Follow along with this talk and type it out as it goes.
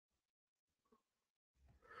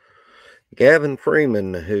Gavin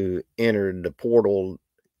Freeman, who entered the portal a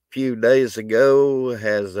few days ago,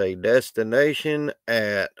 has a destination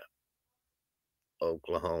at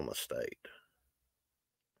Oklahoma State.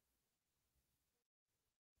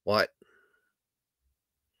 What?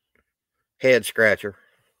 Head scratcher.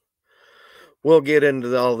 We'll get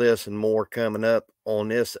into all this and more coming up on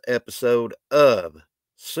this episode of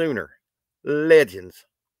Sooner Legends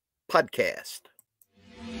Podcast.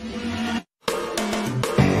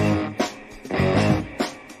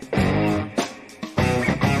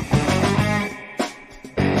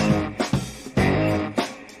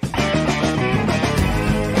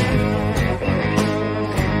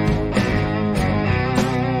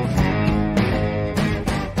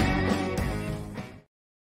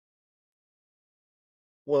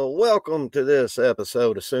 Well, welcome to this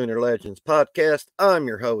episode of Sooner Legends Podcast. I'm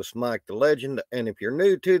your host, Mike the Legend, and if you're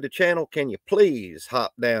new to the channel, can you please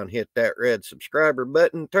hop down, hit that red subscriber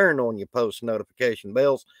button, turn on your post notification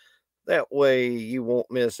bells. That way you won't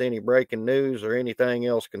miss any breaking news or anything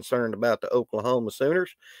else concerned about the Oklahoma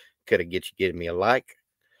Sooners. Could have get you giving me a like,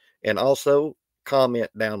 and also comment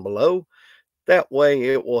down below. That way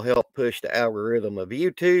it will help push the algorithm of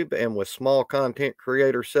YouTube, and with small content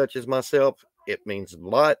creators such as myself, it means a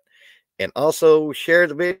lot. And also share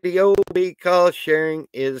the video because sharing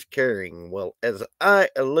is caring. Well, as I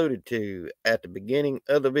alluded to at the beginning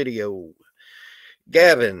of the video,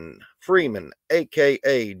 Gavin Freeman,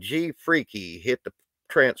 aka G Freaky, hit the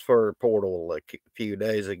transfer portal a few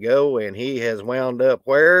days ago, and he has wound up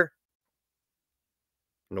where?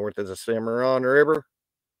 North of the Cimarron River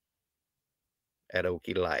at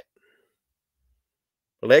Okie Light.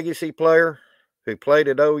 Legacy player who played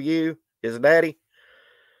at OU, his daddy,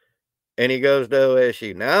 and he goes to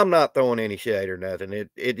OSU. Now, I'm not throwing any shade or nothing.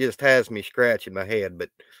 It just has me scratching my head,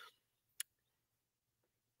 but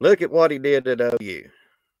look at what he did at OU.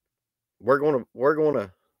 We're gonna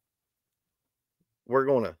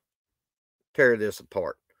tear this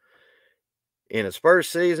apart. In his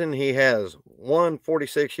first season, he has one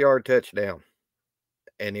 46-yard touchdown,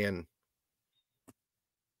 and then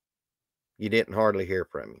you didn't hardly hear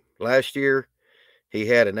from him. Last year, he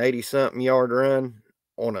had an 80-something yard run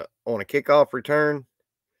on a kickoff return,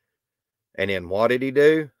 and then what did he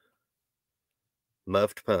do?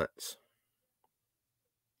 Muffed punts,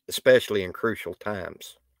 especially in crucial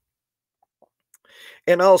times.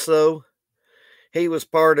 And also, he was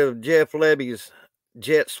part of Jeff Lebby's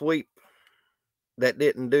jet sweep that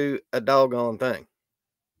didn't do a doggone thing.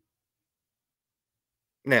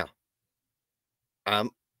 Now,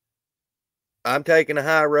 I'm taking a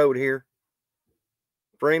high road here.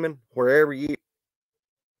 Freeman, wherever you,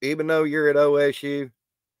 even though you're at OSU,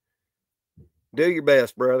 do your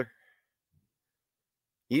best, brother.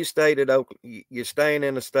 You're staying in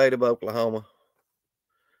the state of Oklahoma.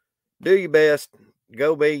 Do your best.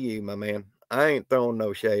 Go be you, my man. I ain't throwing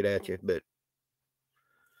no shade at you, but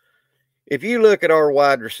if you look at our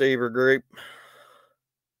wide receiver group,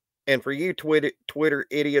 and for you Twitter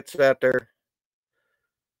idiots out there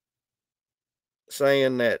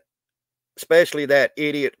saying that, especially that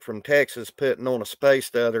idiot from Texas putting on a space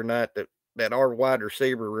the other night that our wide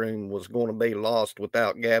receiver room was going to be lost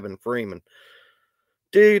without Gavin Freeman.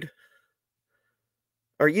 Dude,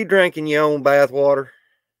 are you drinking your own bathwater?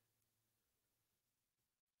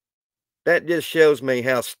 That just shows me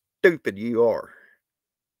how stupid you are.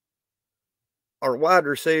 Our wide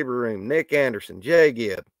receiver room, Nick Anderson, Jay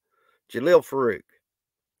Gibb, Jalil Farouk,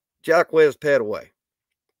 Jacquez Petaway,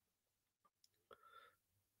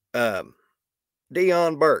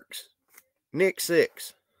 Deion Burks, Nick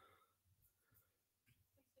Six.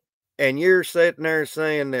 And you're sitting there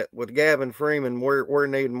saying that with Gavin Freeman, we're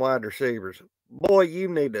needing wide receivers. Boy, you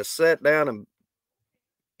need to sit down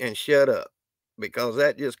and shut up, because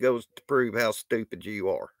that just goes to prove how stupid you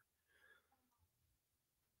are.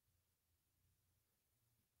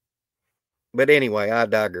 But anyway, I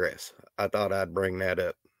digress. I thought I'd bring that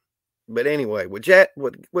up. But anyway, with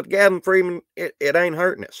Gavin Freeman, it ain't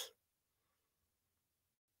hurting us.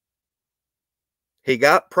 He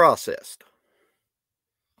got processed.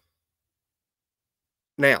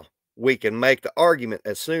 Now, we can make the argument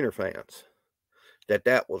as Sooner fans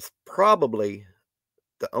that was probably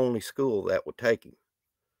the only school that would take him,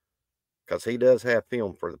 because he does have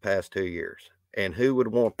film for the past 2 years. And who would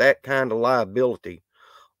want that kind of liability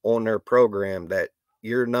on their program, that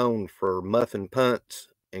you're known for muffing punts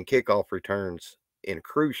and kickoff returns in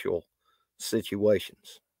crucial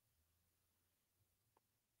situations?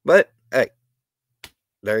 But hey,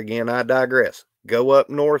 there again, I digress. Go up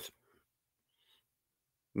north.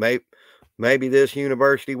 Maybe this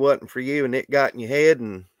university wasn't for you, and it got in your head,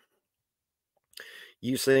 and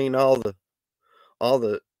You seen all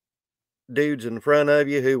the dudes in front of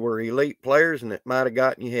you who were elite players, and it might have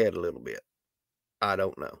gotten your head a little bit. I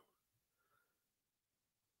don't know.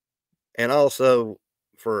 And also,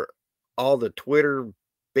 for all the Twitter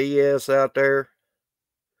BS out there,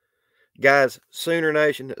 guys, Sooner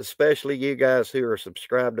Nation, especially you guys who are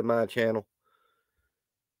subscribed to my channel,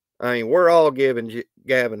 I mean, we're all giving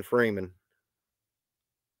Gavin Freeman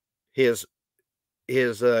his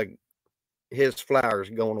his uh his flowers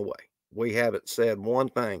going away. We haven't said one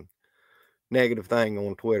negative thing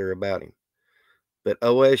on Twitter about him. But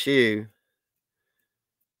OSU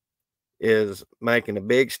is making a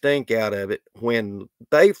big stink out of it when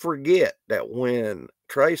they forget that when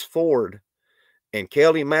Trace Ford and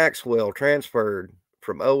Kelly Maxwell transferred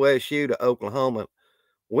from OSU to Oklahoma,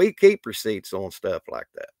 we keep receipts on stuff like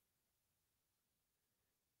that.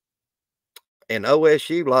 And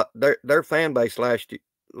OSU, their fan base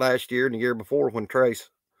last year and the year before, when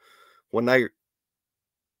they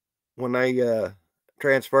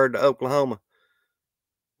transferred to Oklahoma,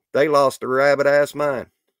 they lost their rabbit ass mind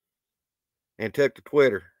and took to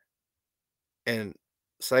Twitter and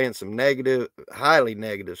saying some negative, highly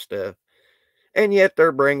negative stuff. And yet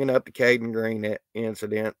they're bringing up the Caden Green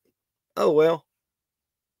incident. Oh well.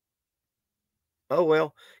 Oh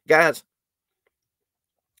well. Guys,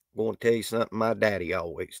 I'm going to tell you something my daddy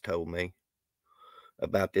always told me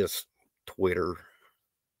about this Twitter,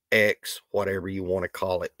 X, whatever you want to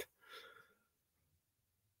call it.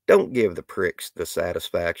 Don't give the pricks the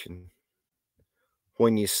satisfaction.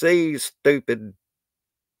 When you see stupid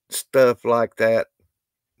stuff like that,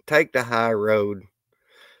 take the high road.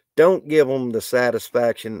 Don't give them the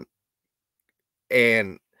satisfaction,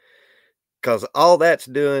 and because all that's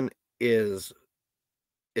doing is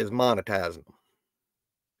monetizing them.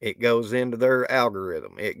 It goes into their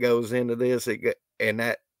algorithm. It goes into this.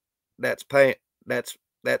 And that's paying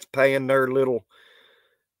paying their little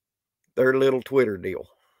Twitter deal.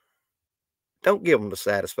 Don't give them the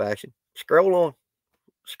satisfaction. Scroll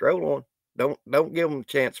on. Don't give them a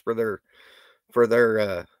chance for their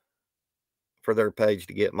page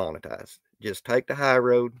to get monetized. Just take the high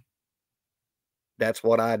road. That's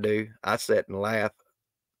what I do. I sit and laugh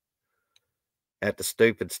at the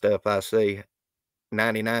stupid stuff I see.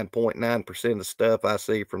 99.9% of the stuff I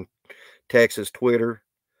see from Texas Twitter,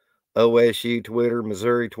 OSU Twitter,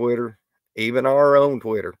 Missouri Twitter, even our own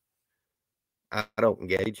Twitter, I don't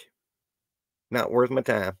engage. Not worth my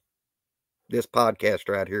time. This podcast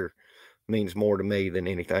right here means more to me than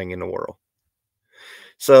anything in the world.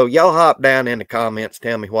 So y'all hop down in the comments.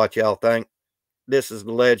 Tell me what y'all think. This is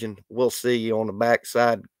the legend. We'll see you on the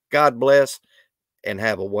backside. God bless and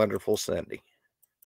have a wonderful Sunday.